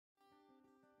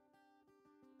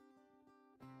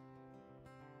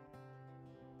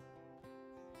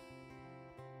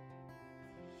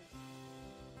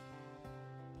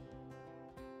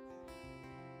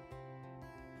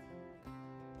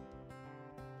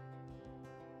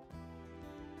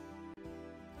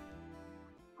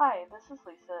Hi, this is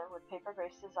Lisa with Paper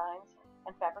Grace Designs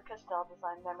and Faber-Castell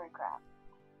Design Memory Craft.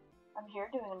 I'm here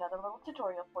doing another little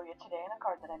tutorial for you today on a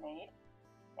card that I made.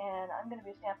 And I'm going to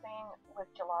be stamping with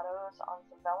Gelatos on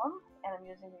some vellum, and I'm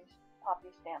using these poppy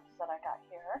stamps that I got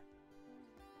here.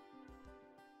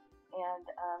 And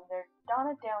they're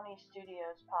Donna Downey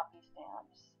Studios poppy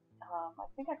stamps. I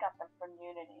think I got them from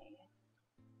Unity.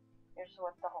 Here's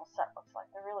what the whole set looks like.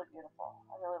 They're really beautiful.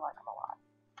 I really like them a lot.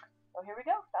 So here we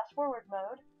go, fast forward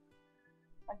mode.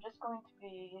 I'm just going to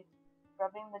be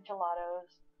rubbing the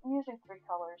Gelatos. I'm using 3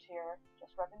 colors here.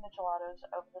 Just rubbing the Gelatos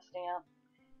over the stamp,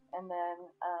 and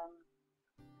then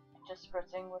just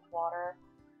spritzing with water.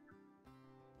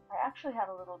 I actually had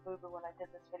a little boo-boo when I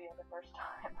did this video the first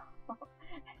time,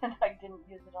 and I didn't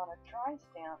use it on a dry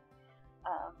stamp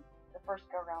the first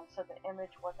go around, so the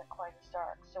image wasn't quite as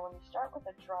dark. So when you start with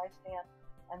a dry stamp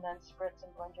and then spritz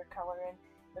and blend your color in,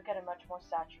 you'll get a much more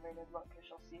saturated look, as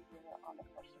you'll see here on the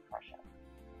first impression.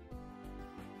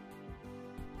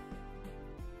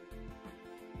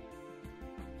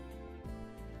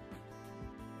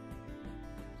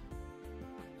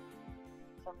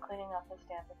 So I'm cleaning off the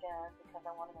stamp again because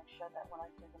I want to make sure that when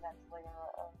I do the next layer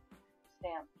of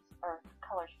stamps or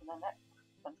colors for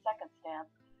the second stamp,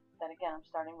 that again I'm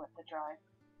starting with the dry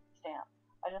stamp.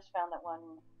 I just found that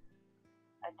when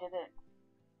I did it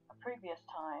a previous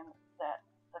time that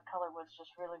the color was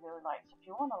just really, really light. So if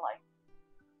you want to light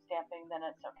stamping, then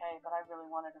it's okay, but I really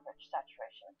wanted a rich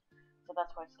saturation. So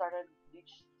that's why I started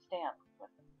each stamp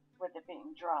with it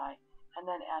being dry, and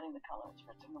then adding the color and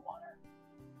spritzing the water.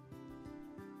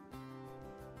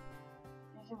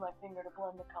 Using my finger to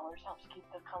blend the colors helps keep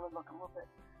the color look a little bit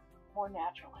more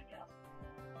natural, I guess.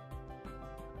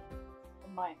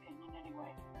 In my opinion,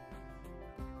 anyway.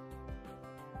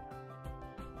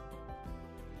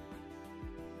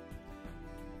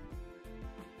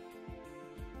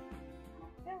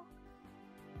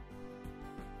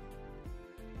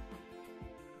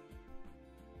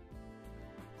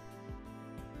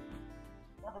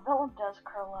 Now the vellum does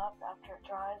curl up after it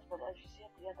dries, but as you see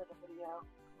at the end of the video,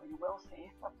 or you will see,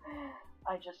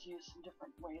 I just use some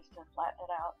different ways to flatten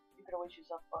it out. You could always use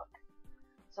a book.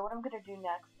 So what I'm going to do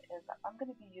next is I'm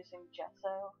going to be using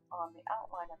gesso on the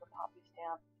outline of the poppy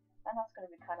stamp, and that's going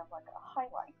to be kind of like a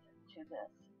highlight to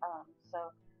this.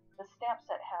 So the stamp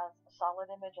set has a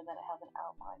solid image and then it has an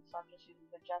outline, so I'm just using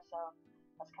the gesso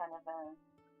as kind of a,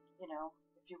 you know,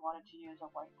 if you wanted to use a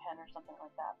white pen or something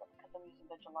like that, but because I'm using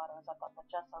the Gelatos, I thought the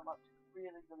gesso looked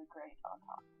really, really great on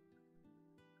top.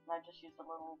 And I just used a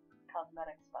little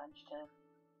cosmetic sponge to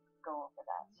go over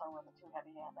that, so I wasn't too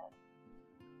heavy-handed.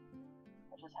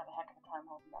 I just have a heck of a time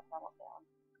holding that vellum down.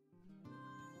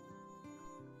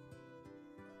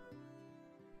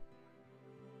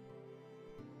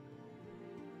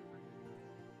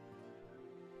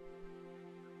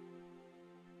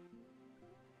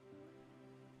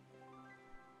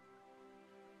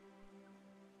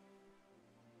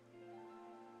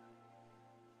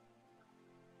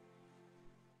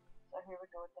 So here we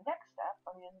go with the next step.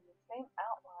 I'm using the same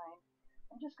outline.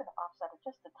 I'm just going to offset it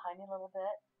just a tiny little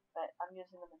bit, but I'm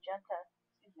using the magenta,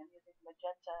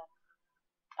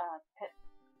 Pit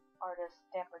Artist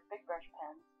Stampers Big Brush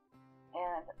pens,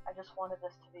 and I just wanted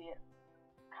this to be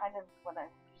kind of, when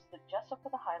I use the gesso for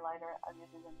the highlighter, I'm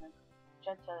using the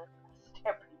magenta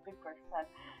Stampers Big Brush pen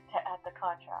to add the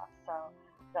contrast. So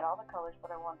I've got all the colors,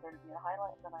 but I want there to be a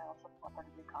highlight, and then I also want there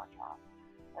to be contrast.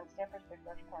 And Stampers Big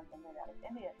Brush pens are made out of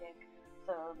India ink,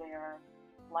 so they are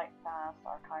light, fast,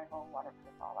 archival,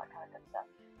 waterproof, all that kind of good stuff.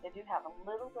 They do have a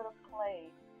little bit of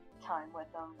play time with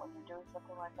them when you're doing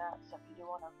something like that, so if you do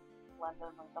want to blend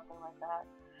them or something like that,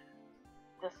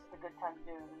 this is a good time to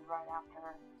do it right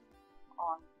after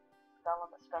on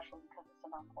vellum, especially because it's a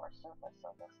non-porous surface,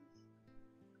 so this is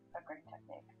a great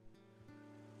technique.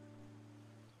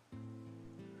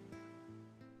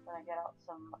 Then I get out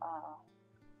some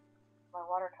my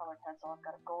watercolor pencil. I've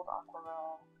got a gold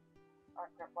aquarelle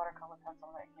watercolor pencil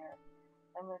right here.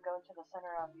 I'm going to go into the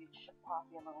center of each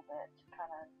poppy a little bit to kind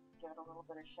of give it a little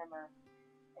bit of shimmer.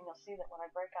 And you'll see that when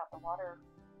I break out the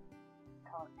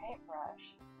watercolor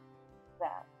paintbrush,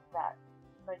 that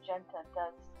magenta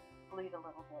does bleed a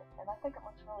little bit, and I think it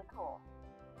looks really cool.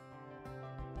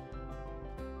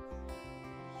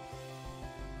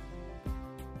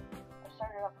 I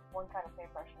started off with one kind of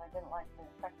paintbrush and I didn't like the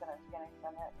effect that I was getting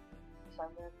from it, so I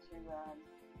moved to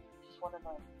just one of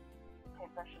the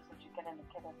paintbrushes that you get in the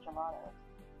kit of Gelatos.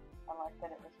 I liked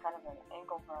that it was kind of an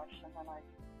angle brush, and then I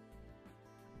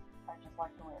just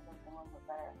liked the way it looked a little bit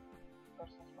better.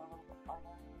 Bristles were a little bit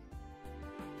finer.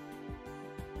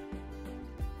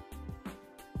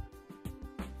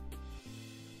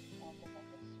 And I think I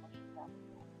just switched it up.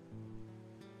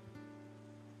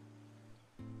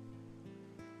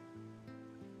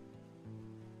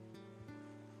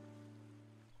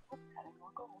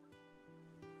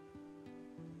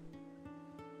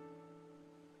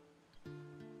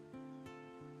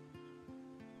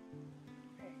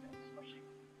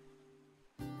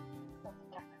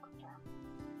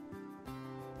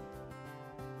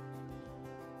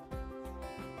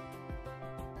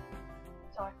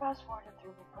 fast forwarded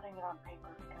through me putting it on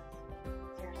paper because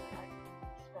seriously, I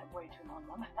spent way too long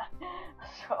on that.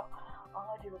 So all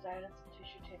I did was I added some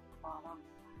tissue tape at the bottom.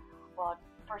 Well,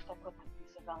 first I put the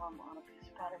piece of vellum on a piece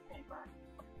of pattern paper,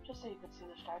 just so you could see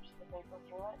the stripes of the paper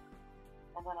through it.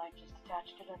 And then I just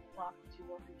attached it at the top with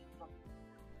 2 little pieces of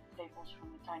staples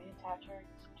from the tiny attacher,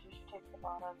 some tissue tape at the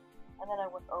bottom, and then I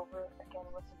went over again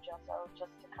with some gesso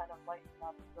just to kind of lighten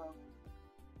up the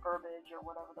verbiage or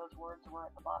whatever those words were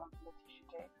at the bottom from the tissue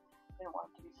tape. Didn't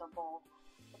want it to be so bold.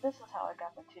 But this is how I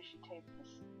got the tissue tape,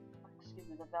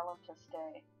 the vellum to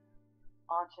stay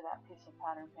onto that piece of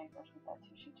pattern papers with that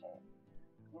tissue tape.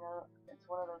 You know, it's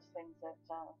one of those things that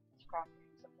scrappers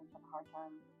sometimes have a hard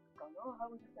time going, oh, how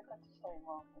would you get that to stay?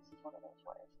 Well, this is one of those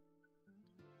ways.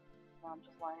 Now I'm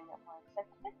just lining up my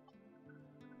sentiment,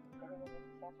 getting an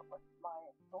example with my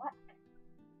black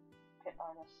Pit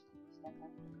Artist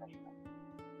Statement Refreshment.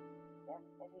 And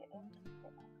maybe it is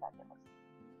fabulous.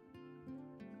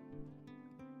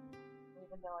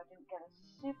 Even though I didn't get a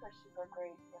super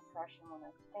great impression when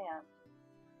I stamped,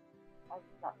 I've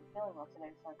not been feeling well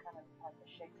today, so I kind of had to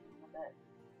shake it a little bit.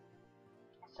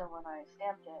 So when I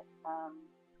stamped it,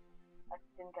 I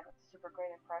didn't get a super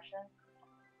great impression.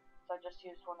 So I just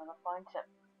used one of the fine tip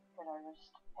Pit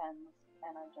Artist pens,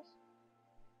 and I just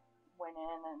went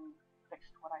in and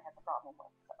fixed what I had the problem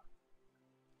with. So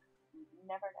you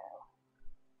never know.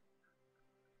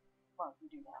 Well, you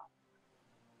do now.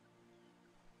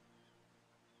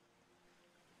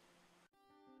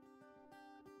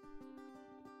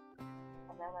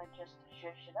 And then I just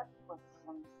zhuzh it up with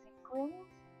some sequins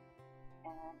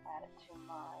and add it to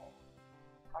my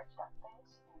cardstock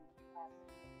base and have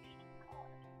a finished card.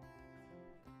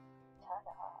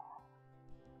 Ta-da!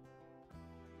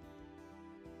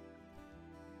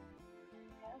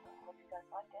 Yeah, I hope you guys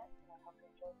liked it, and I hope you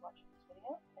enjoyed watching this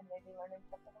video and maybe learning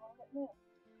something a little bit new.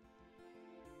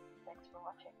 Thanks for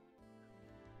watching.